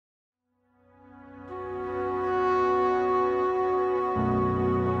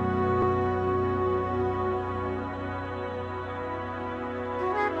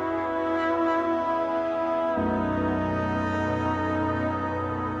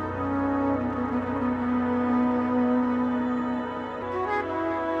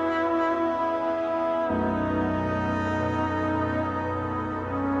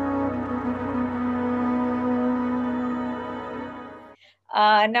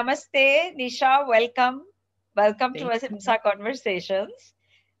Namaste, Nisha. Welcome. Welcome to Thank you. Ahimsa Conversations.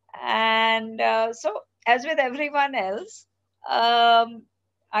 And so, as with everyone else, um,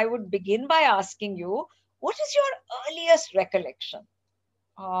 I would begin by asking you, what is your earliest recollection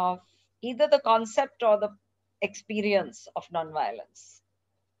of either the concept or the experience of nonviolence?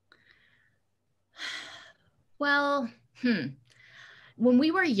 Well, when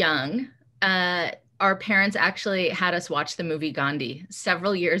we were young, our parents actually had us watch the movie Gandhi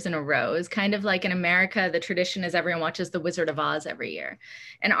several years in a row. It's kind of like in America, the tradition is everyone watches The Wizard of Oz every year.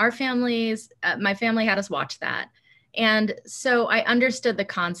 And our families, my family had us watch that. And so I understood the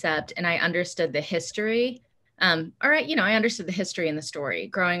concept and I understood the history. All right, I understood the history and the story.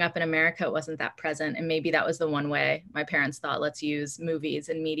 Growing up in America, it wasn't that present. And maybe that was the one way my parents thought, let's use movies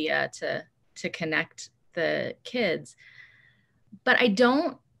and media to connect the kids. But I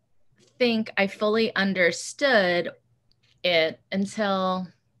don't think I fully understood it until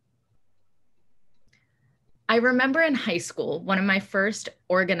I remember in high school, one of my first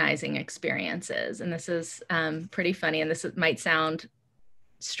organizing experiences, and this is pretty funny, and this might sound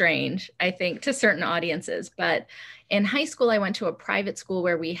strange, I think, to certain audiences, but in high school, I went to a private school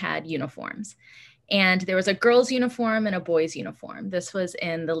where we had uniforms. And there was a girl's uniform and a boy's uniform. This was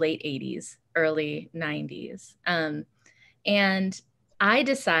in the late 80s, early 90s. And I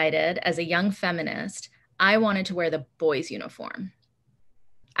decided as a young feminist, I wanted to wear the boys' uniform.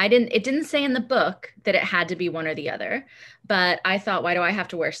 It didn't say in the book that it had to be one or the other, but I thought, why do I have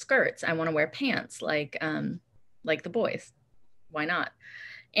to wear skirts? I want to wear pants like the boys. Why not?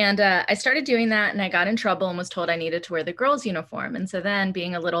 And I started doing that and I got in trouble and was told I needed to wear the girls' uniform. And so then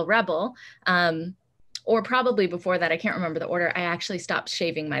being a little rebel, or probably before that, I can't remember the order, I actually stopped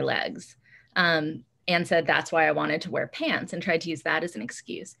shaving my legs. And said that's why I wanted to wear pants and tried to use that as an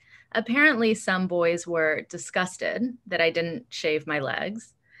excuse. Apparently, some boys were disgusted that I didn't shave my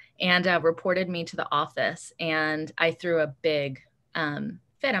legs and reported me to the office. And I threw a big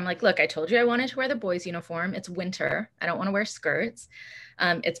fit. I'm like, look, I told you I wanted to wear the boys' uniform. It's winter. I don't want to wear skirts.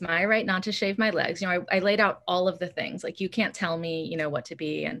 It's my right not to shave my legs. I laid out all of the things. Like, you can't tell me, what to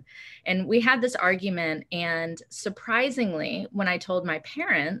be. And we had this argument. And surprisingly, when I told my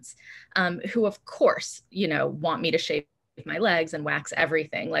parents, who of course, want me to shave my legs and wax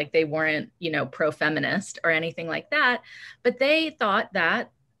everything, like they weren't, pro-feminist or anything like that, but they thought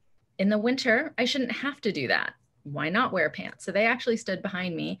that in the winter, I shouldn't have to do that. Why not wear pants? So they actually stood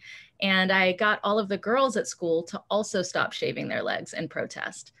behind me. And I got all of the girls at school to also stop shaving their legs and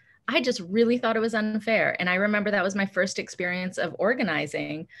protest. I just really thought it was unfair. And I remember that was my first experience of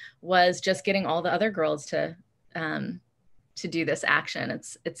organizing, was just getting all the other girls to do this action.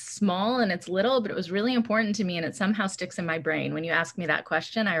 It's small and it's little, but it was really important to me, and it somehow sticks in my brain. When you ask me that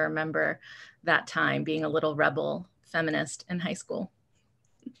question, I remember that time being a little rebel feminist in high school.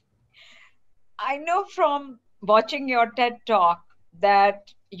 I know from watching your TED talk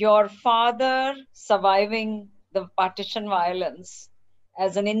that your father surviving the partition violence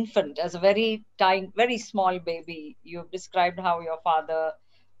as an infant, as a very tiny, very small baby, you've described how your father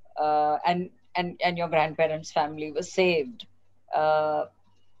and your grandparents' family was saved. Uh,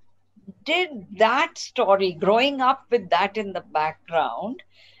 did that story, growing up with that in the background,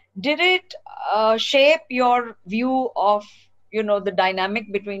 did it shape your view of the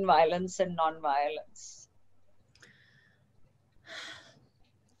dynamic between violence and non-violence?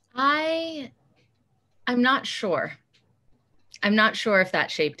 I'm not sure. I'm not sure if that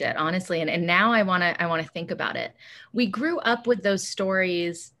shaped it, honestly. And now I want to think about it. We grew up with those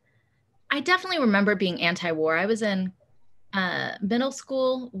stories. I definitely remember being anti-war. I was in middle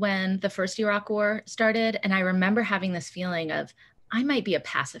school when the first Iraq War started. And I remember having this feeling of, I might be a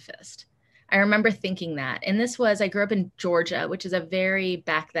pacifist. I remember thinking that. And I grew up in Georgia, which is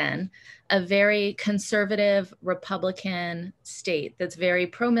back then, a very conservative Republican state that's very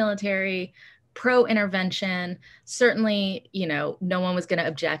pro-military, pro-intervention. Certainly, no one was going to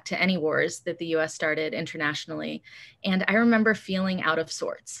object to any wars that the US started internationally. And I remember feeling out of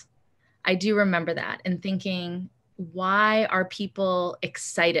sorts. I do remember that and thinking, why are people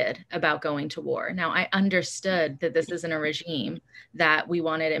excited about going to war? Now, I understood that this isn't a regime that we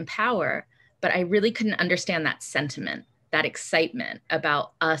wanted in power, but I really couldn't understand that sentiment, that excitement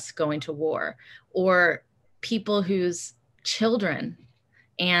about us going to war, or people whose children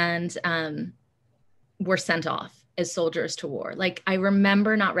and were sent off as soldiers to war. Like, I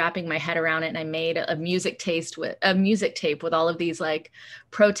remember not wrapping my head around it, and I made a music tape with all of these like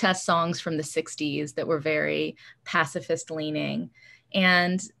protest songs from the 60s that were very pacifist leaning.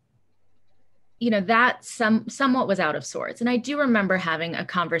 And that somewhat was out of sorts. And I do remember having a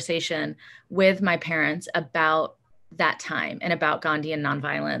conversation with my parents about that time and about Gandhi and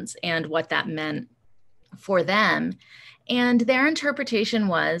nonviolence and what that meant for them. And their interpretation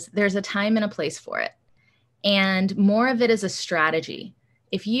was there's a time and a place for it. And more of it is a strategy.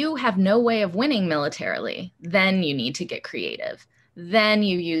 If you have no way of winning militarily, then you need to get creative. Then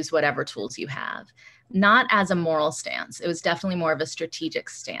you use whatever tools you have, not as a moral stance. It was definitely more of a strategic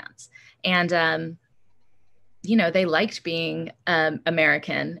stance. And, you know, they liked being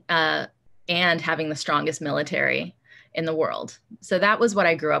American and having the strongest military in the world. So that was what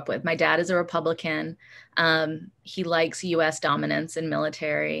I grew up with. My dad is a Republican. He likes US dominance in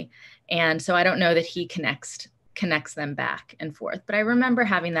military. And so I don't know that he connects them back and forth. But I remember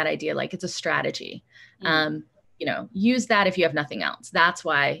having that idea, like it's a strategy. You know, use that if you have nothing else. That's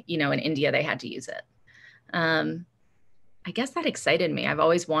why, you know, in India, they had to use it. I guess that excited me. I've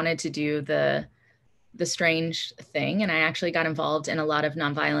always wanted to do the strange thing. And I actually got involved in a lot of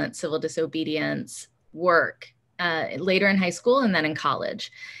nonviolent civil disobedience work later in high school and then in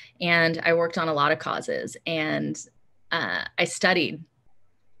college. And I worked on a lot of causes, and I studied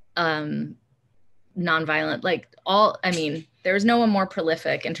nonviolent, there's no one more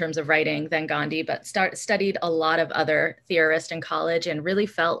prolific in terms of writing than Gandhi, but studied a lot of other theorists in college and really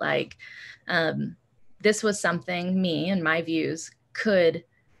felt like this was something me and my views could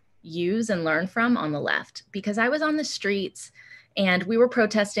use and learn from on the left, because I was on the streets and we were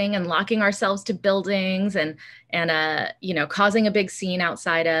protesting and locking ourselves to buildings and you know, causing a big scene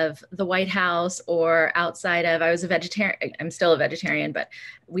outside of the White House or outside of, I was a vegetarian, I'm still a vegetarian, but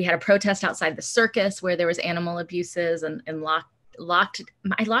we had a protest outside the circus where there was animal abuses and I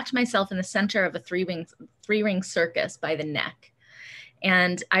locked myself in the center of a three-ring circus by the neck.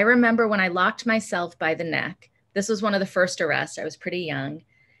 And I remember when I locked myself by the neck, this was one of the first arrests. I was pretty young.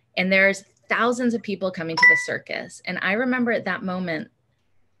 And there's thousands of people coming to the circus. And I remember at that moment,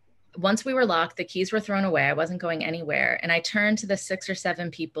 once we were locked, the keys were thrown away. I wasn't going anywhere. And I turned to the 6 or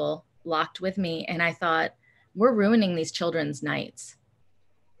 7 people locked with me. And I thought, we're ruining these children's nights.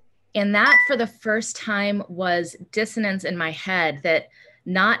 And that for the first time was dissonance in my head, that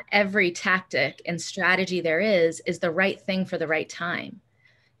not every tactic and strategy there is the right thing for the right time.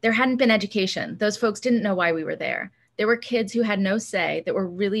 There hadn't been education. Those folks didn't know why we were there. There were kids who had no say, that were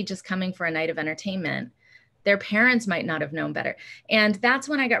really just coming for a night of entertainment. Their parents might not have known better. And that's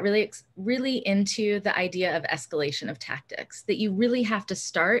when I got really into the idea of escalation of tactics, that you really have to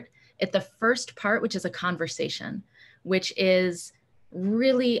start at the first part, which is a conversation, which is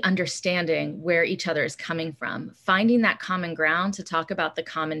really understanding where each other is coming from, finding that common ground to talk about the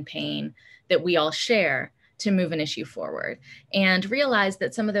common pain that we all share to move an issue forward, and realize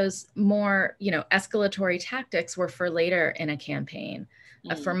that some of those more, you know, escalatory tactics were for later in a campaign,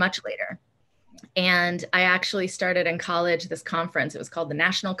 for much later. And I actually started in college this conference. It was called the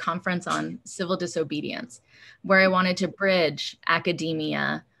National Conference on Civil Disobedience, where I wanted to bridge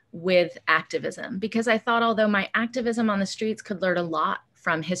academia with activism, because I thought, although my activism on the streets could learn a lot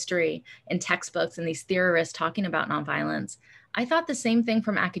from history and textbooks and these theorists talking about nonviolence, I thought the same thing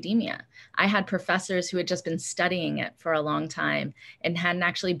from academia. I had professors who had just been studying it for a long time and hadn't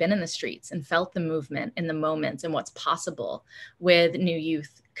actually been in the streets and felt the movement and the moments and what's possible with new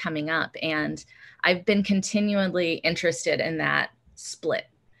youth coming up. And I've been continually interested in that split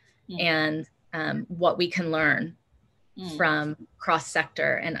and what we can learn from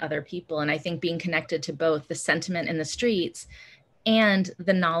cross-sector and other people. And I think being connected to both the sentiment in the streets and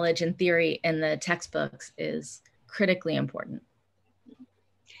the knowledge and theory in the textbooks is critically important.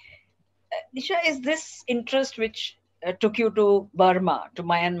 Nisha, is this interest which took you to Burma, to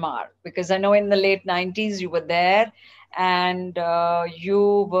Myanmar? Because I know in the late 90s you were there, and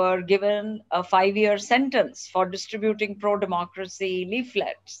you were given a 5-year sentence for distributing pro-democracy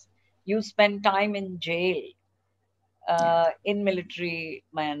leaflets. You spent time in jail in military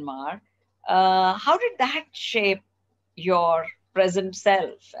Myanmar. How did that shape your present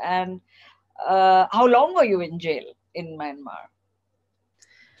self? And how long were you in jail in Myanmar?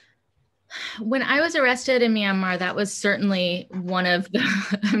 When I was arrested in Myanmar, that was certainly one of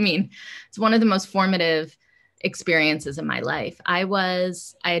the, it's one of the most formative experiences in my life. I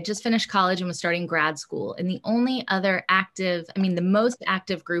had just finished college and was starting grad school. And the only other the most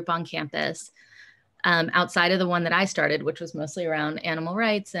active group on campus, outside of the one that I started, which was mostly around animal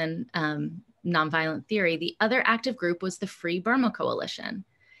rights and nonviolent theory, the other active group was the Free Burma Coalition.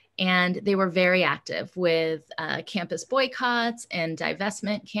 And they were very active with campus boycotts and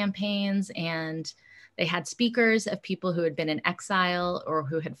divestment campaigns. And they had speakers of people who had been in exile or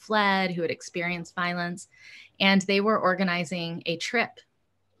who had fled, who had experienced violence. And they were organizing a trip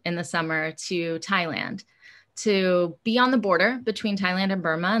in the summer to Thailand to be on the border between Thailand and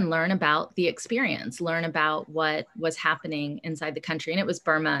Burma and learn about the experience, learn about what was happening inside the country. And it was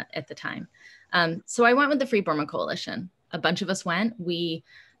Burma at the time. So I went with the Free Burma Coalition. A bunch of us went. We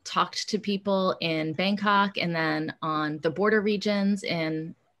talked to people in Bangkok and then on the border regions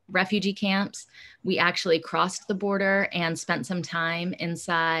in refugee camps. We actually crossed the border and spent some time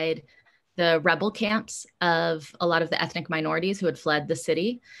inside the rebel camps of a lot of the ethnic minorities who had fled the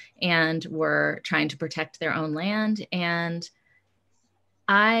city and were trying to protect their own land. And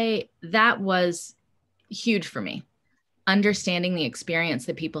that was huge for me, understanding the experience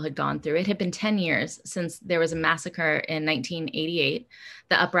that people had gone through. It had been 10 years since there was a massacre in 1988,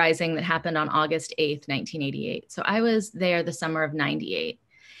 the uprising that happened on August 8th, 1988. So I was there the summer of 98.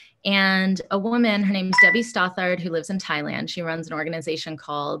 And a woman, her name is Debbie Stothard, who lives in Thailand. She runs an organization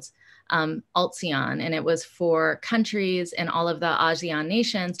called ALTSEAN, and it was for countries and all of the ASEAN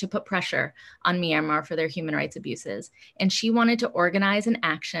nations to put pressure on Myanmar for their human rights abuses. And she wanted to organize an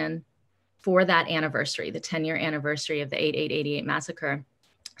action for that anniversary, the 10-year anniversary of the 8/8/88 massacre.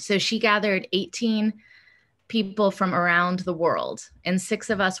 So she gathered 18 people from around the world, and 6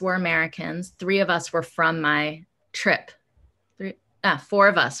 of us were Americans. 3 of us were from my trip. 4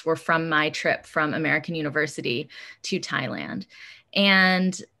 of us were from my trip from American University to Thailand.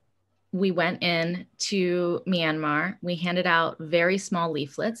 And we went in to Myanmar. We handed out very small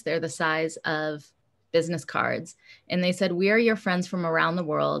leaflets. They're the size of business cards. And they said, "We are your friends from around the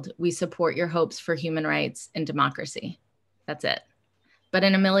world. We support your hopes for human rights and democracy." That's it. But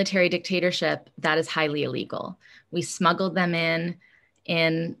in a military dictatorship, that is highly illegal. We smuggled them in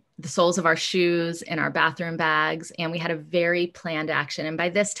the soles of our shoes, in our bathroom bags, and we had a very planned action. And by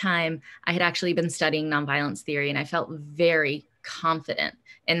this time, I had actually been studying nonviolence theory, and I felt very confident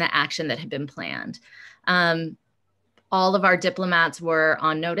in the action that had been planned. All of our diplomats were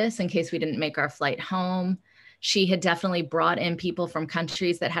on notice in case we didn't make our flight home. She had definitely brought in people from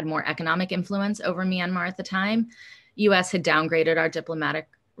countries that had more economic influence over Myanmar at the time. US had downgraded our diplomatic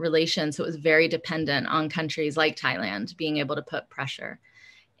relations, so it was very dependent on countries like Thailand being able to put pressure.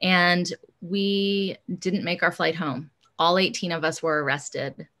 And we didn't make our flight home. All 18 of us were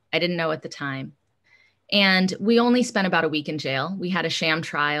arrested. I didn't know at the time. And we only spent about a week in jail. We had a sham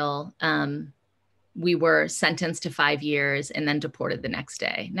trial. We were sentenced to 5 years and then deported the next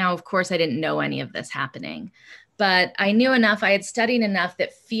day. Now, of course, I didn't know any of this happening, but I knew enough, I had studied enough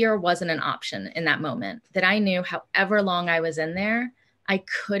that fear wasn't an option in that moment, that I knew however long I was in there, I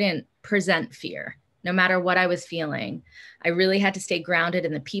couldn't present fear, no matter what I was feeling. I really had to stay grounded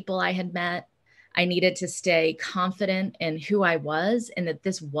in the people I had met. I needed to stay confident in who I was and that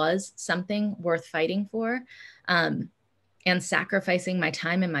this was something worth fighting for and sacrificing my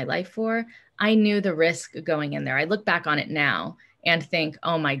time and my life for. I knew the risk going in there. I look back on it now and think,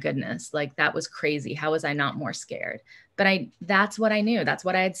 oh my goodness, like that was crazy. How was I not more scared? But that's what I knew. That's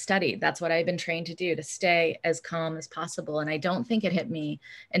what I had studied. That's what I had been trained to do, to stay as calm as possible. And I don't think it hit me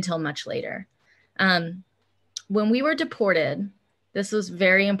until much later. When we were deported, this was a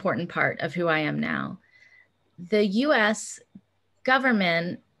very important part of who I am now. The US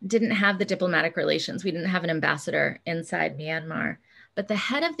government didn't have the diplomatic relations. We didn't have an ambassador inside Myanmar. But the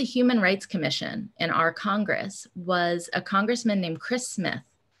head of the Human Rights Commission in our Congress was a congressman named Chris Smith,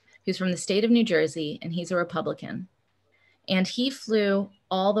 who's from the state of New Jersey, and he's a Republican. And he flew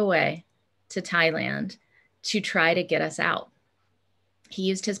all the way to Thailand to try to get us out. He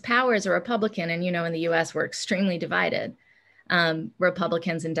used his power as a Republican, and in the US, we're extremely divided.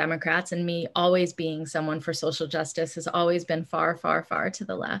 Republicans and Democrats, and me always being someone for social justice has always been far, far, far to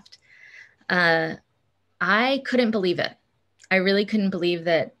the left. I couldn't believe it. I really couldn't believe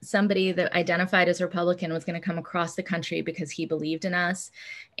that somebody that identified as Republican was going to come across the country because he believed in us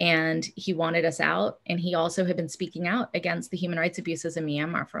and he wanted us out. And he also had been speaking out against the human rights abuses in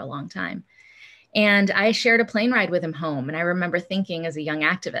Myanmar for a long time. And I shared a plane ride with him home. And I remember thinking as a young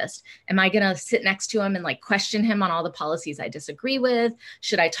activist, am I going to sit next to him and question him on all the policies I disagree with?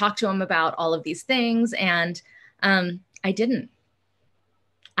 Should I talk to him about all of these things? And I didn't.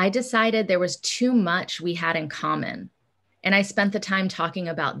 I decided there was too much we had in common. And I spent the time talking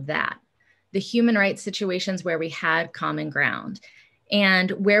about that, the human rights situations where we had common ground.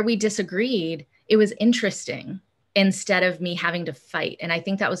 And where we disagreed, it was interesting instead of me having to fight. And I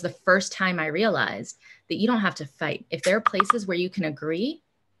think that was the first time I realized that you don't have to fight. If there are places where you can agree,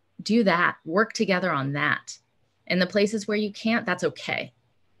 do that, work together on that. And the places where you can't, that's okay.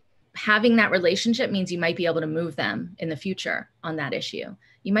 Having that relationship means you might be able to move them in the future on that issue.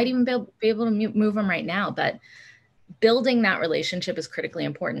 You might even be able to move them right now, but building that relationship is critically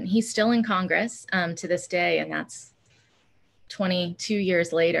important. He's still in Congress to this day, and that's 22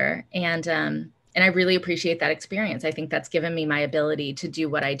 years later. And And I really appreciate that experience. I think that's given me my ability to do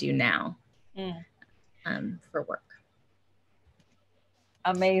what I do now for work.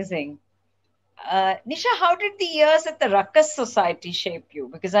 Amazing. Nisha, how did the years at the Ruckus Society shape you?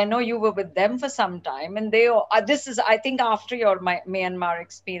 Because I know you were with them for some time, and this is, I think, after your Myanmar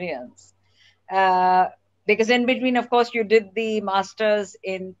experience. Because in between, of course, you did the Masters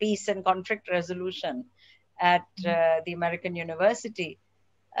in Peace and Conflict Resolution at the American University.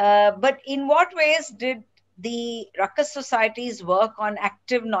 But in what ways did the Ruckus Society's work on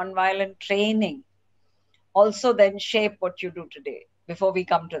active nonviolent training also then shape what you do today, before we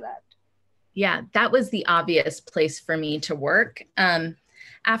come to that? Yeah, that was the obvious place for me to work.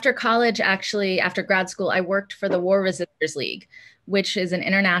 After college, actually, after grad school, I worked for the War Resisters League, which is an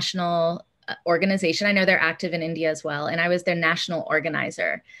international organization. I know they're active in India as well. And I was their national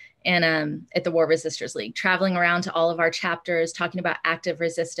organizer and at the War Resisters League, traveling around to all of our chapters, talking about active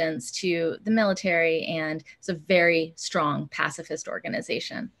resistance to the military. And it's a very strong pacifist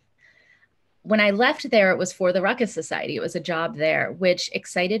organization. When I left there, it was for the Ruckus Society. It was a job there, which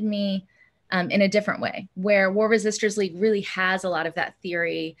excited me in a different way, where War Resisters League really has a lot of that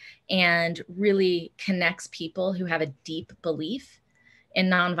theory and really connects people who have a deep belief in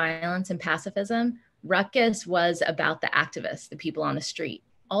nonviolence and pacifism. Ruckus was about the activists, the people on the street,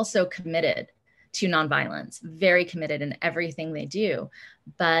 also committed to nonviolence, very committed in everything they do.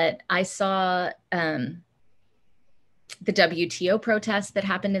 But I saw the WTO protest that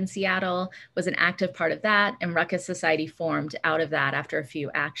happened in Seattle was an active part of that, and Ruckus Society formed out of that after a few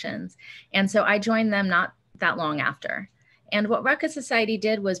actions. And so I joined them not that long after. And what Ruckus Society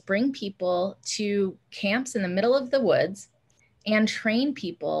did was bring people to camps in the middle of the woods and train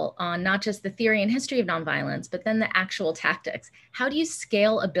people on not just the theory and history of nonviolence, but then the actual tactics. How do you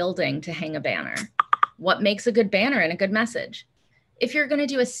scale a building to hang a banner? What makes a good banner and a good message? If you're going to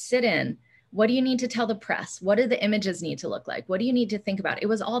do a sit-in, what do you need to tell the press? What do the images need to look like? What do you need to think about? It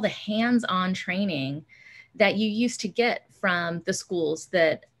was all the hands-on training that you used to get from the schools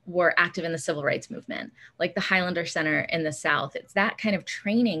that were active in the civil rights movement, like the Highlander Center in the South. It's that kind of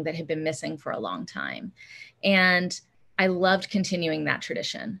training that had been missing for a long time. And I loved continuing that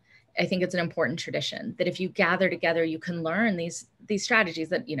tradition. I think it's an important tradition that if you gather together, you can learn these strategies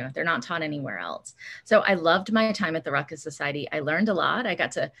that, you know, they're not taught anywhere else. So I loved my time at the Ruckus Society. I learned a lot. I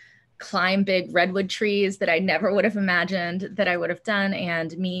got to climb big redwood trees that I never would have imagined that I would have done,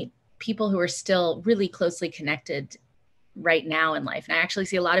 and meet people who are still really closely connected right now in life. And I actually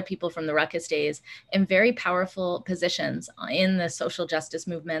see a lot of people from the Ruckus days in very powerful positions in the social justice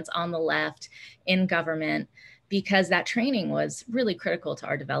movements, on the left, in government, because that training was really critical to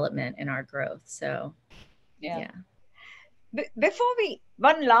our development and our growth. So, yeah. Before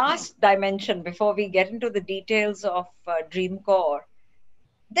one last dimension, before we get into the details of Dream Corps,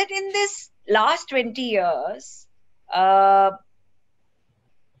 that in this last 20 years, while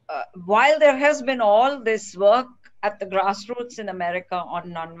there has been all this work at the grassroots in America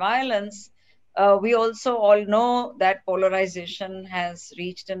on nonviolence, we also all know that polarization has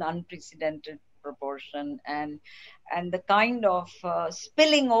reached an unprecedented proportion, and the kind of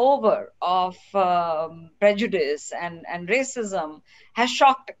spilling over of prejudice and racism has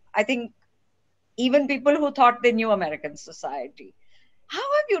shocked, I think, even people who thought they knew American society. How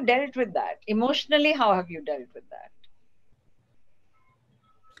have you dealt with that? Emotionally, how have you dealt with that?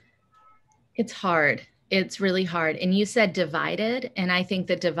 It's hard. It's really hard. And you said divided, and I think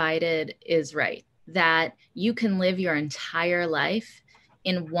that divided is right, that you can live your entire life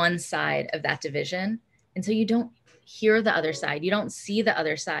in one side of that division. And so you don't hear the other side. You don't see the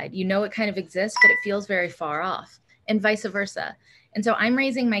other side. You know it kind of exists, but it feels very far off, and vice versa. And so I'm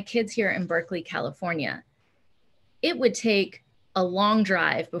raising my kids here in Berkeley, California. It would take a long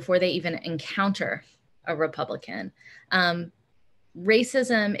drive before they even encounter a Republican.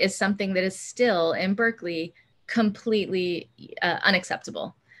 Racism is something that is still in Berkeley completely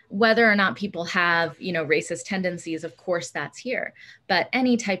unacceptable. Whether or not people have, you know, racist tendencies, of course that's here, but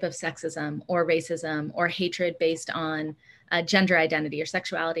any type of sexism or racism or hatred based on gender identity or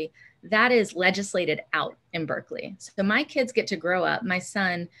sexuality, that is legislated out in Berkeley. So my kids get to grow up. My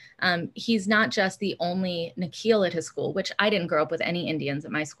son, he's not just the only Nikhil at his school, which I didn't grow up with any Indians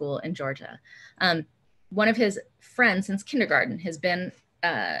at my school in Georgia. One of his friends since kindergarten has been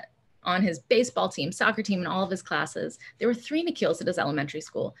on his baseball team, soccer team, and all of his classes. There were 3 Nikhils at his elementary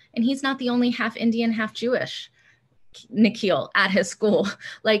school, and he's not the only half Indian, half Jewish Nikhil at his school.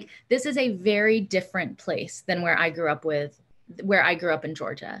 Like, this is a very different place than where I grew up in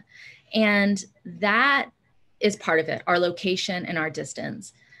Georgia. And that is part of it, our location and our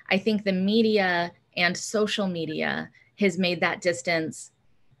distance. I think the media and social media has made that distance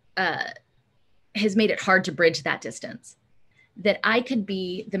has made it hard to bridge that distance. That I could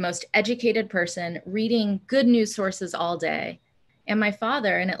be the most educated person reading good news sources all day, and my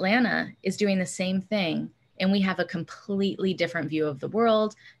father in Atlanta is doing the same thing. And we have a completely different view of the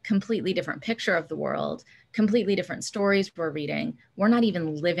world, completely different picture of the world, completely different stories we're reading. We're not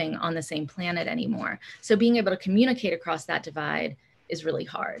even living on the same planet anymore. So being able to communicate across that divide is really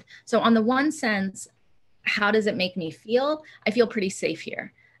hard. So on the one sense, how does it make me feel? I feel pretty safe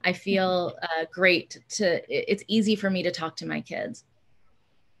here. I feel great it's easy for me to talk to my kids.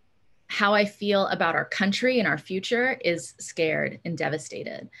 How I feel about our country and our future is scared and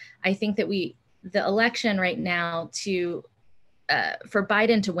devastated. I think that the election right now for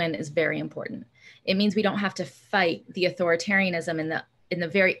Biden to win is very important. It means we don't have to fight the authoritarianism in the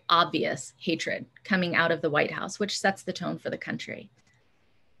very obvious hatred coming out of the White House, which sets the tone for the country.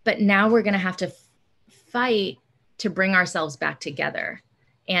 But now we're going to have to fight to bring ourselves back together.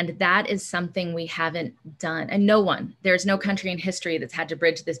 And that is something we haven't done. And there's no country in history that's had to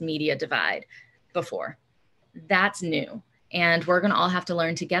bridge this media divide before. That's new. And we're going to all have to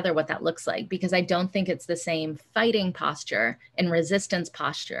learn together what that looks like, because I don't think it's the same fighting posture and resistance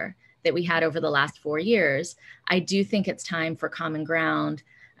posture that we had over the last 4 years. I do think it's time for common ground.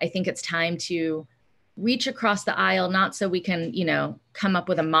 I think it's time to reach across the aisle, not so we can, come up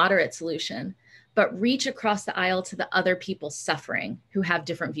with a moderate solution, but reach across the aisle to the other people suffering who have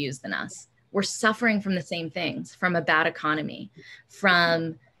different views than us. We're suffering from the same things, from a bad economy,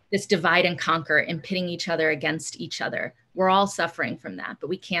 from this divide and conquer and pitting each other against each other. We're all suffering from that, but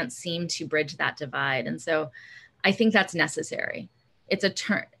we can't seem to bridge that divide. And so I think that's necessary. It's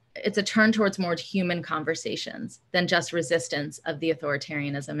a turn towards more human conversations than just resistance of the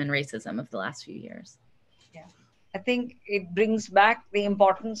authoritarianism and racism of the last few years. Yeah, I think it brings back the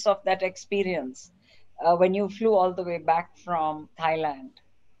importance of that experience when you flew all the way back from Thailand,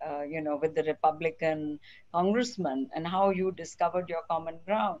 with the Republican congressman, and how you discovered your common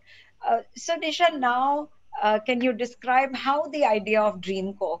ground. So Nisha, now can you describe how the idea of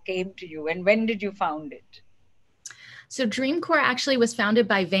Dream Corps came to you, and when did you found it? So Dream Corps actually was founded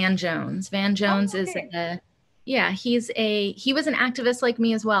by Van Jones. Van Jones is he was an activist like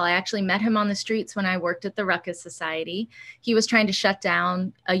me as well. I actually met him on the streets when I worked at the Ruckus Society. He was trying to shut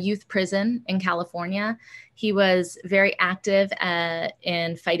down a youth prison in California. He was very active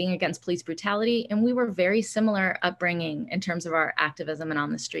in fighting against police brutality, and we were very similar upbringing in terms of our activism and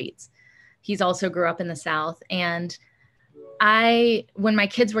on the streets. He's also grew up in the South, and when my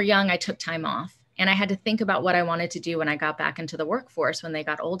kids were young, I took time off. And I had to think about what I wanted to do when I got back into the workforce when they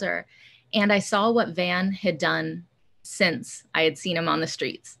got older. And I saw what Van had done since I had seen him on the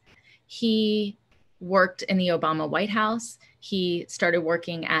streets. He worked in the Obama White House. He started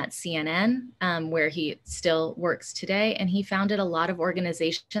working at CNN, where he still works today. And he founded a lot of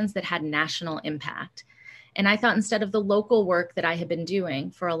organizations that had national impact. And I thought, instead of the local work that I had been doing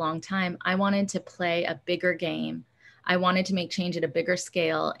for a long time, I wanted to play a bigger game. I wanted to make change at a bigger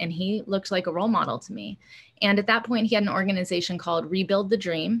scale, and he looked like a role model to me. And at that point, he had an organization called Rebuild the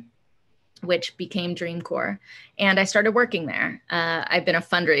Dream, which became Dream Corps. And I started working there. I've been a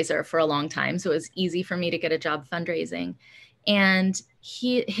fundraiser for a long time, so it was easy for me to get a job fundraising. And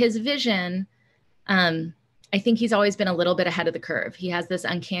his vision, I think he's always been a little bit ahead of the curve. He has this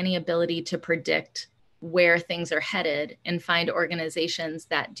uncanny ability to predict where things are headed and find organizations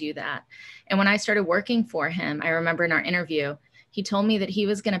that do that. And when I started working for him, I remember in our interview, he told me that he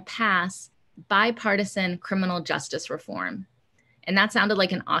was going to pass bipartisan criminal justice reform. And that sounded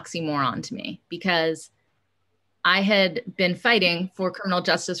like an oxymoron to me, because I had been fighting for criminal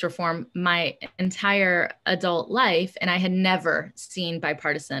justice reform my entire adult life, and I had never seen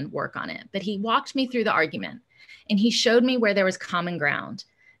bipartisan work on it. But he walked me through the argument, and he showed me where there was common ground,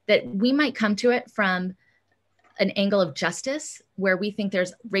 that we might come to it from an angle of justice, where we think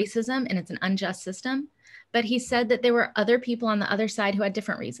there's racism and it's an unjust system. But he said that there were other people on the other side who had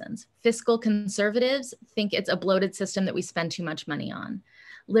different reasons. Fiscal conservatives think it's a bloated system that we spend too much money on.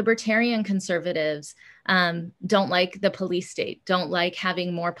 Libertarian conservatives don't like the police state, don't like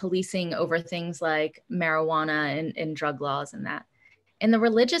having more policing over things like marijuana and drug laws and that. And the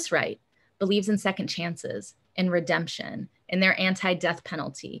religious right believes in second chances and redemption, and their anti-death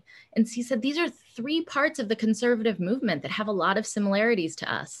penalty. And he said, these are 3 parts of the conservative movement that have a lot of similarities to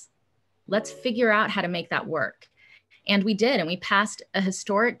us. Let's figure out how to make that work. And we did, and we passed a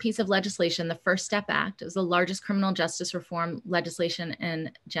historic piece of legislation, the First Step Act. It was the largest criminal justice reform legislation in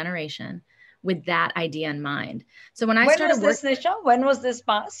generation, with that idea in mind. So when I started working— Nisha? When was this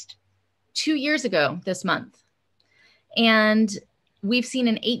passed? 2 years ago this month. And we've seen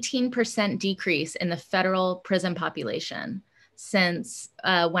an 18% decrease in the federal prison population since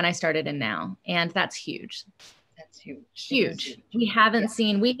when I started and now. And that's huge. That's huge. Huge. We haven't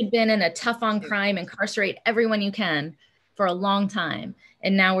seen, we had been in a tough on crime, incarcerate everyone you can for a long time.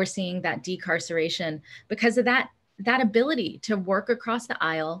 And now we're seeing that decarceration because of that ability to work across the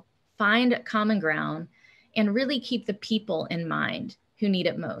aisle, find common ground, and really keep the people in mind who need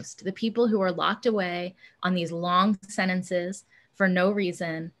it most. The people who are locked away on these long sentences for no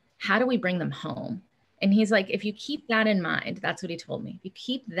reason. How do we bring them home? And he's like, if you keep that in mind, that's what he told me. If you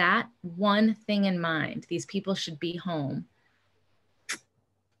keep that one thing in mind, these people should be home,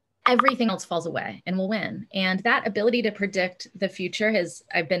 everything else falls away and we'll win. And that ability to predict the future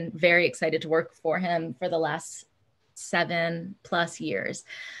I've been very excited to work for him for the last 7+ years.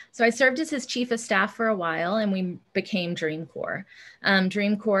 So I served as his chief of staff for a while and we became Dream Corps.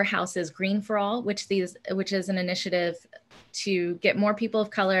 Dream Corps houses Green for All, which is an initiative to get more people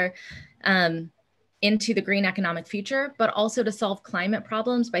of color into the green economic future, but also to solve climate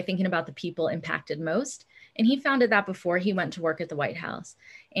problems by thinking about the people impacted most. And he founded that before he went to work at the White House.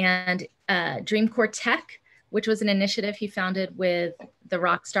 And Dream Corps Tech, which was an initiative he founded with the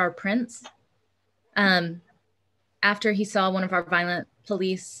rock star Prince, after he saw one of our violent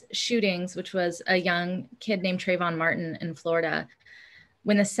police shootings, which was a young kid named Trayvon Martin in Florida.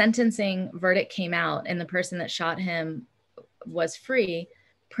 When the sentencing verdict came out and the person that shot him was free,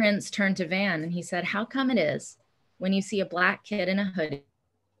 Prince turned to Van and he said, how come it is when you see a Black kid in a hoodie,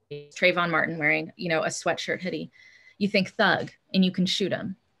 Trayvon Martin wearing, a sweatshirt hoodie, you think thug and you can shoot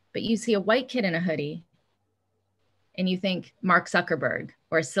him, but you see a white kid in a hoodie and you think Mark Zuckerberg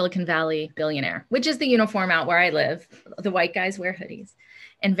or a Silicon Valley billionaire, which is the uniform out where I live. The white guys wear hoodies.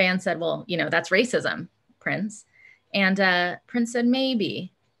 And Van said, well, that's racism, Prince. And Prince said,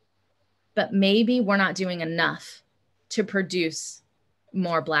 maybe, but maybe we're not doing enough to produce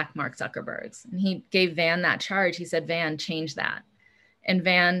more Black Mark Zuckerbergs. And he gave Van that charge. He said, Van, change that. And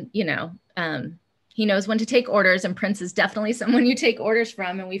Van, he knows when to take orders, and Prince is definitely someone you take orders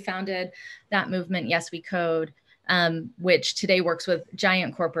from. And we founded that movement, Yes We Code, which today works with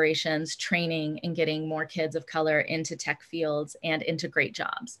giant corporations, training and getting more kids of color into tech fields and into great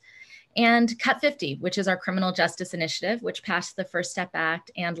jobs. And Cut 50, which is our criminal justice initiative, which passed the First Step Act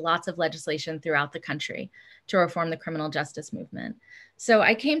and lots of legislation throughout the country to reform the criminal justice movement. So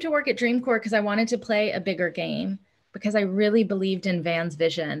I came to work at Dream Corps because I wanted to play a bigger game, because I really believed in Van's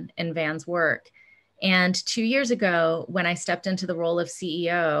vision and Van's work. And 2 years ago, when I stepped into the role of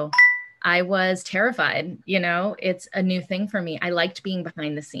CEO, I was terrified. It's a new thing for me. I liked being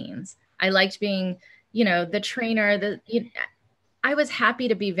behind the scenes. I liked being, the trainer, I was happy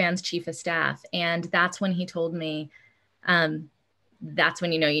to be Van's chief of staff. And that's when he told me, that's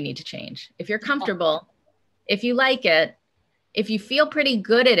when you need to change. If you're comfortable, if you like it, if you feel pretty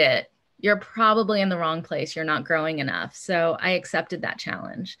good at it, you're probably in the wrong place. You're not growing enough. So I accepted that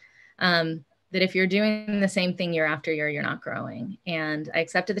challenge. That if you're doing the same thing year after year, you're not growing. And I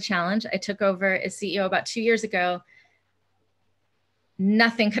accepted the challenge. I took over as CEO about 2 years ago.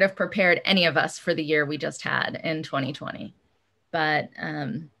 Nothing could have prepared any of us for the year we just had in 2020. But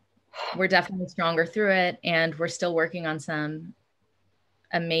we're definitely stronger through it. And we're still working on some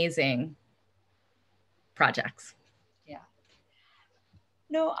amazing projects. Yeah.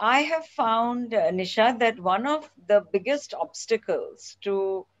 No, I have found, Nisha, that one of the biggest obstacles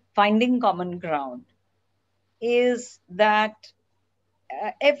to finding common ground is that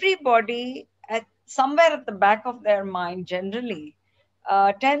everybody somewhere at the back of their mind generally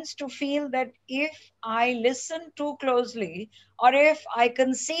tends to feel that if I listen too closely, or if I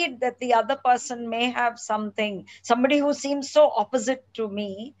concede that the other person may have somebody who seems so opposite to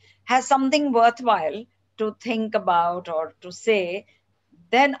me has something worthwhile to think about or to say,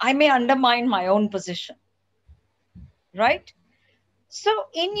 then I may undermine my own position. Right? So,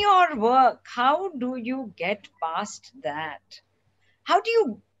 in your work, how do you get past that? How do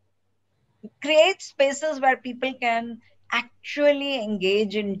you create spaces where people can actually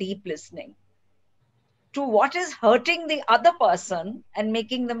engage in deep listening to what is hurting the other person and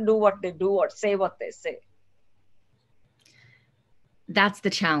making them do what they do or say what they say? That's the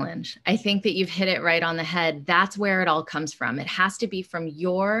challenge. I think that you've hit it right on the head. That's where it all comes from. It has to be from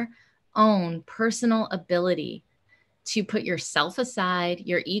your own personal ability to put yourself aside,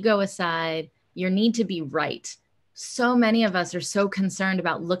 your ego aside, your need to be right. So many of us are so concerned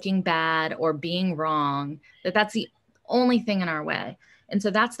about looking bad or being wrong that that's the only thing in our way. And so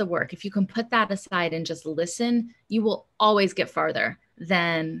that's the work. If you can put that aside and just listen, you will always get farther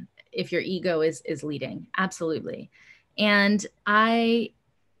than if your ego is leading. Absolutely. And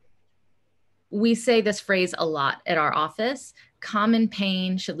we say this phrase a lot at our office: common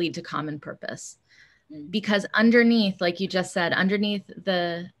pain should lead to common purpose. Because underneath, like you just said, underneath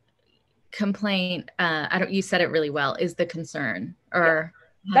the complaint, you said it really well, is the concern, or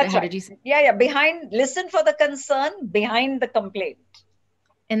That's how right. did you say? Yeah. Listen for the concern behind the complaint.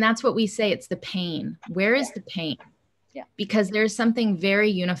 And that's what we say. It's the pain. Where is the pain? Yeah. Because there's something very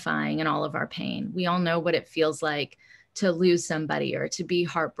unifying in all of our pain. We all know what it feels like to lose somebody, or to be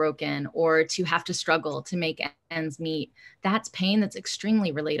heartbroken, or to have to struggle to make ends meet. That's pain that's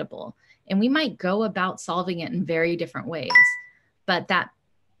extremely relatable. And we might go about solving it in very different ways. But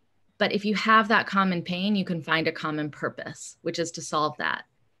if you have that common pain, you can find a common purpose, which is to solve that,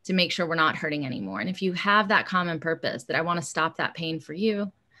 to make sure we're not hurting anymore. And if you have that common purpose, that I want to stop that pain for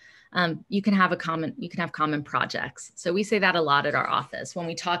you, you can have common projects. So we say that a lot at our office. When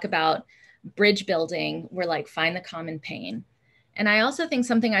we talk about bridge building, we're like, find the common pain. And I also think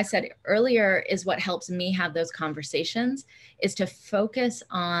something I said earlier is what helps me have those conversations is to focus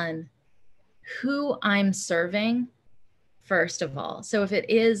on who I'm serving first of all. So if it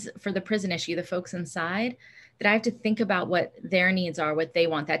is for the prison issue, the folks inside, that I have to think about what their needs are, what they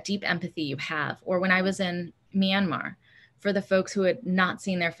want, that deep empathy you have. Or when I was in Myanmar, for the folks who had not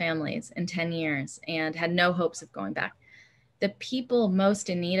seen their families in 10 years and had no hopes of going back, the people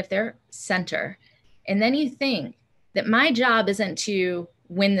most in need of their center. And then you think that my job isn't to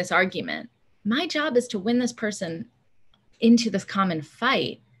win this argument. My job is to win this person into this common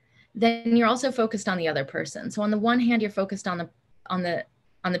fight. Then you're also focused on the other person. So on the one hand, you're focused on the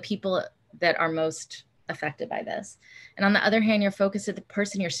people that are most affected by this. And on the other hand, you're focused at the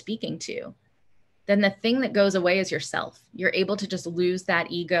person you're speaking to. Then the thing that goes away is yourself. You're able to just lose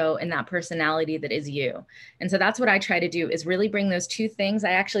that ego and that personality that is you. And so that's what I try to do, is really bring those two things.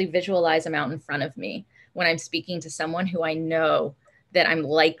 I actually visualize them out in front of me when I'm speaking to someone who I know that I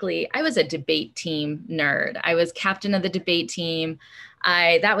was a debate team nerd. I was captain of the debate team.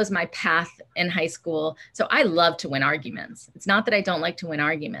 That was my path in high school. So I love to win arguments. It's not that I don't like to win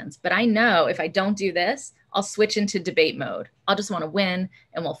arguments, but I know if I don't do this, I'll switch into debate mode. I'll just want to win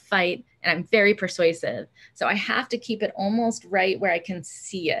and we'll fight. And I'm very persuasive. So I have to keep it almost right where I can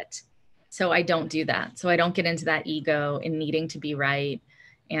see it. So I don't do that. So I don't get into that ego and needing to be right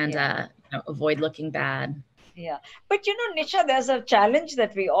and avoid looking bad. Yeah. But Nisha, there's a challenge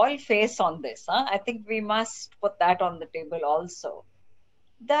that we all face on this. I think we must put that on the table also.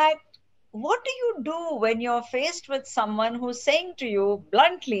 That what do you do when you're faced with someone who's saying to you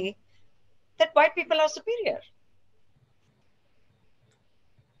bluntly that white people are superior?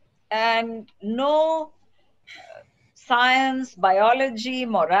 And no science, biology,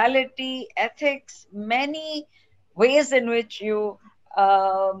 morality, ethics, many ways in which you,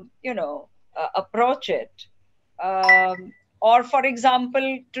 approach it. Or, for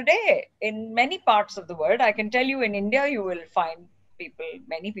example, today, in many parts of the world, I can tell you in India, you will find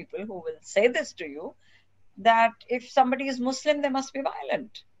many people who will say this to you, that if somebody is Muslim, they must be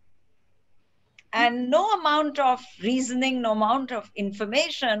violent. And no amount of reasoning, no amount of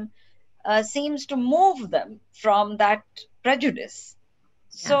information seems to move them from that prejudice.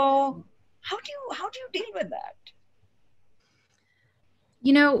 Yeah. So how do you deal with that?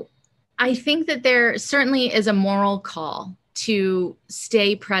 I think that there certainly is a moral call to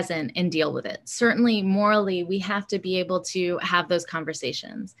stay present and deal with it. Certainly morally, we have to be able to have those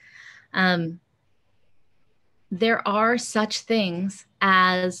conversations. There are such things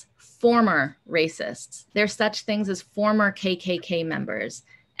as former racists. There's such things as former KKK members,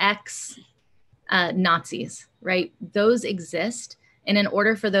 ex-Nazis, right? Those exist. And in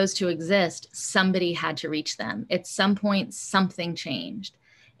order for those to exist, somebody had to reach them. At some point, something changed.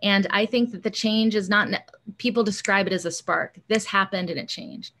 And I think that the change is not, people describe it as a spark. This happened and it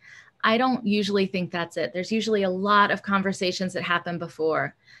changed. I don't usually think that's it. There's usually a lot of conversations that happen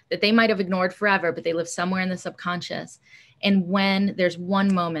before that they might have ignored forever, but they live somewhere in the subconscious. And when there's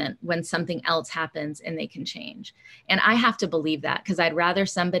one moment when something else happens and they can change. And I have to believe that, because I'd rather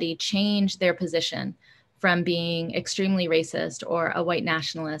somebody change their position from being extremely racist or a white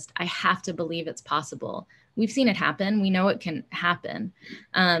nationalist. I have to believe it's possible. We've seen it happen. We know it can happen.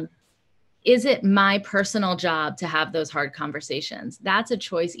 Is it my personal job to have those hard conversations? That's a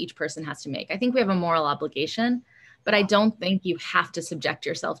choice each person has to make. I think we have a moral obligation, but I don't think you have to subject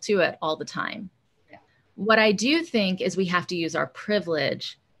yourself to it all the time. Yeah. What I do think is we have to use our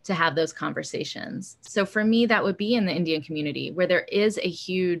privilege to have those conversations. So for me, that would be in the Indian community, where there is a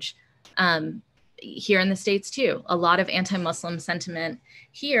huge, here in the States too, a lot of anti-Muslim sentiment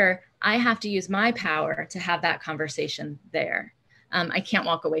here. I have to use my power to have that conversation there. I can't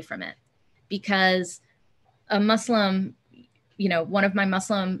walk away from it, because a Muslim, one of my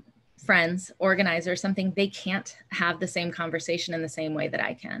Muslim friends, organizers, something, they can't have the same conversation in the same way that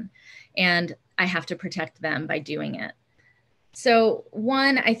I can. And I have to protect them by doing it. So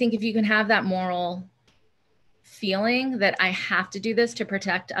one, I think if you can have that moral feeling that I have to do this to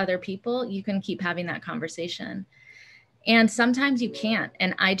protect other people, you can keep having that conversation. And sometimes you can't.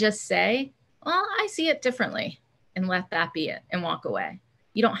 And I just say, well, I see it differently, and let that be it and walk away.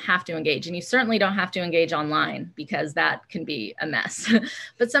 You don't have to engage, and you certainly don't have to engage online because that can be a mess.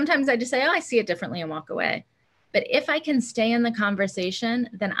 But sometimes I just say, oh, I see it differently, and walk away. But if I can stay in the conversation,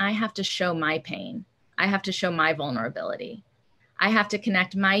 then I have to show my pain. I have to show my vulnerability. I have to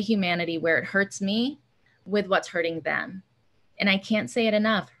connect my humanity where it hurts me with what's hurting them. And I can't say it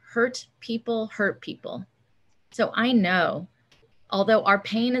enough. Hurt people hurt people. So I know, although our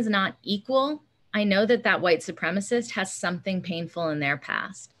pain is not equal, I know that that white supremacist has something painful in their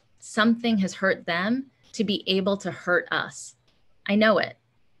past. Something has hurt them to be able to hurt us. I know it.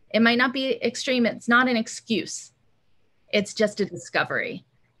 It might not be extreme. It's not an excuse. It's just a discovery.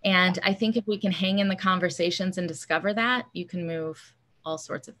 And I think if we can hang in the conversations and discover that, you can move all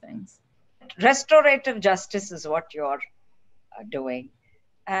sorts of things. Restorative justice is what you're doing.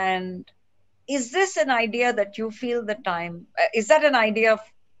 And is this an idea that you feel the time, is that an idea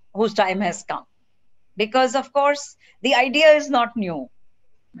whose time has come? Because, of course, the idea is not new.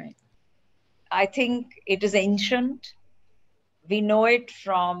 Right. I think it is ancient. We know it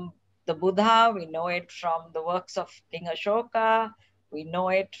from the Buddha, we know it from the works of King Ashoka, we know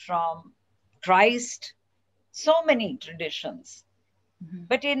it from Christ, so many traditions. Mm-hmm.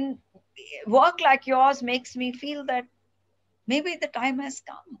 But in work like yours makes me feel that maybe the time has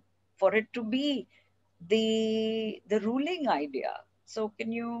come for it to be the ruling idea. So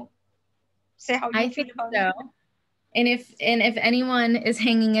can you say how you feel about it? And if anyone is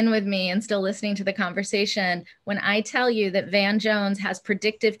hanging in with me and still listening to the conversation, when I tell you that Van Jones has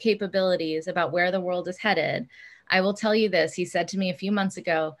predictive capabilities about where the world is headed, I will tell you this. He said to me a few months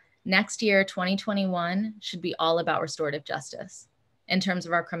ago, next year, 2021, should be all about restorative justice in terms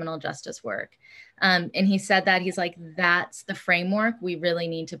of our criminal justice work. And he said that, he's like, that's the framework we really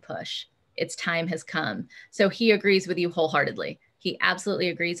need to push. Its time has come. So he agrees with you wholeheartedly. He absolutely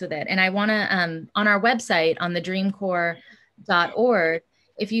agrees with it. And I want to, on our website, on thedreamcorps.org,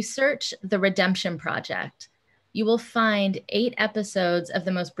 if you search The Redemption Project, you will find 8 episodes of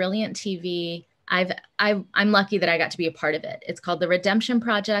the most brilliant TV. I'm lucky that I got to be a part of it. It's called The Redemption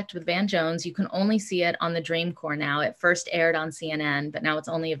Project with Van Jones. You can only see it on the Dream Corps now. It first aired on CNN, but now it's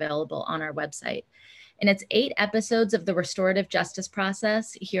only available on our website. And it's 8 episodes of the restorative justice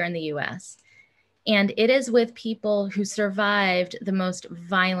process here in the US. And it is with people who survived the most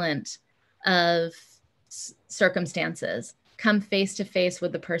violent of circumstances, come face to face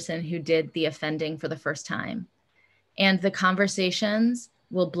with the person who did the offending for the first time. And the conversations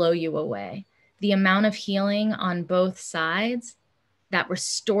will blow you away. The amount of healing on both sides, that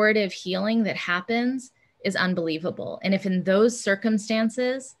restorative healing that happens, is unbelievable. And if in those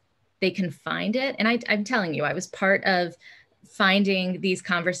circumstances they can find it, and I'm telling you, I was part of finding these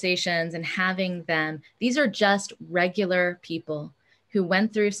conversations and having them. These are just regular people who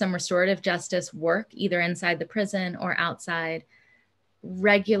went through some restorative justice work, either inside the prison or outside.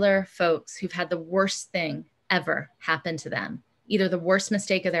 Regular folks who've had the worst thing ever happen to them, either the worst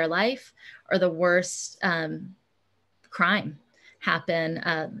mistake of their life or the worst crime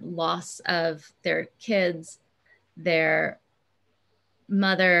happen, loss of their kids, their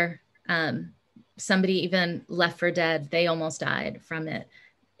mother, somebody even left for dead. They almost died from it.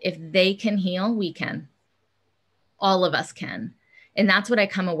 If they can heal, we can. All of us can. And that's what I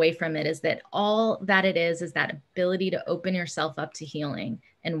come away from it, is that all that it is that ability to open yourself up to healing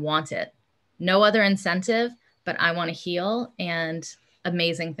and want it. No other incentive, but I want to heal, and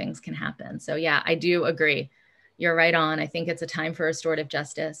amazing things can happen. So yeah, I do agree. You're right on. I think it's a time for restorative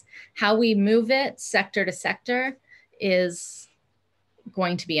justice. How we move it sector to sector is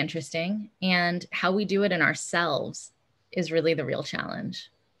going to be interesting, and how we do it in ourselves is really the real challenge.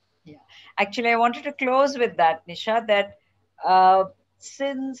 Yeah, actually, I wanted to close with that, Nisha, that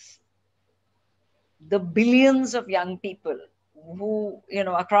since the billions of young people who,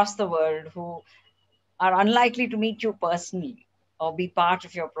 across the world, who are unlikely to meet you personally or be part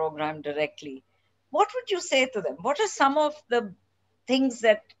of your program directly, what would you say to them? What are some of the things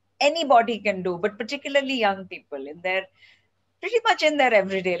that anybody can do, but particularly young people pretty much in their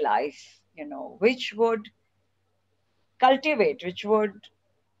everyday life, which would cultivate, which would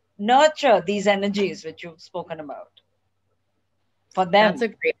nurture these energies which you've spoken about for them?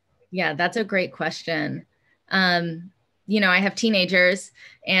 That's a great question. I have teenagers.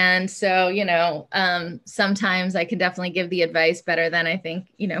 And so, sometimes I can definitely give the advice better than I think,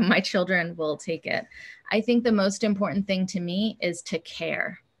 my children will take it. I think the most important thing to me is to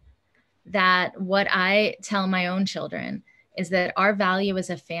care. That what I tell my own children is that our value as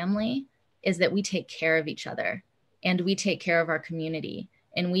a family is that we take care of each other, and we take care of our community,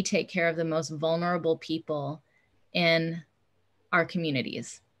 and we take care of the most vulnerable people in our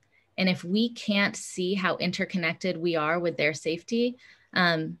communities. And if we can't see how interconnected we are with their safety,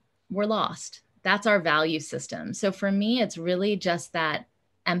 we're lost. That's our value system. So for me, it's really just that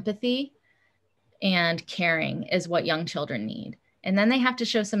empathy and caring is what young children need. And then they have to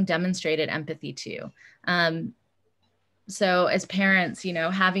show some demonstrated empathy too. So as parents,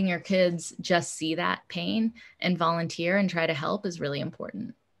 having your kids just see that pain and volunteer and try to help is really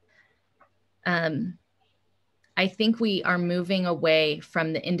important. I think we are moving away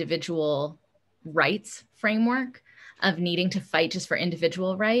from the individual rights framework of needing to fight just for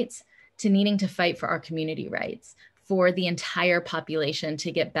individual rights to needing to fight for our community rights, for the entire population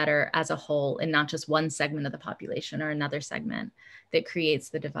to get better as a whole, and not just one segment of the population or another segment that creates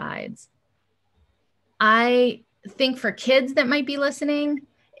the divides. I think for kids that might be listening,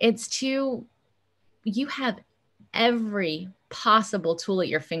 you have every possible tool at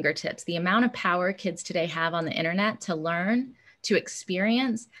your fingertips. The amount of power kids today have on the internet to learn, to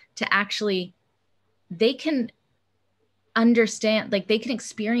experience, to actually, they can understand, like they can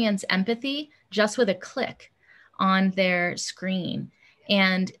experience empathy just with a click on their screen.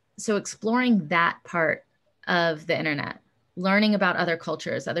 And so exploring that part of the internet, learning about other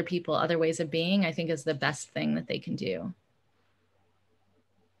cultures, other people, other ways of being, I think is the best thing that they can do.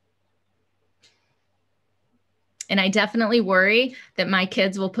 And I definitely worry that my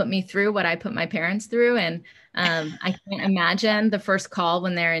kids will put me through what I put my parents through. And I can't imagine the first call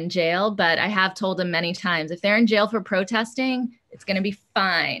when they're in jail, but I have told them many times, if they're in jail for protesting, it's going to be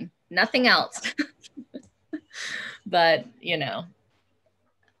fine. Nothing else. But,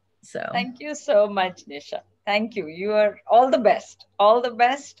 so. Thank you so much, Nisha. Thank you. You are all the best. All the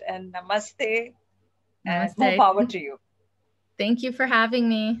best, and namaste. Namaste. And more power to you. Thank you for having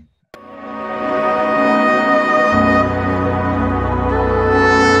me.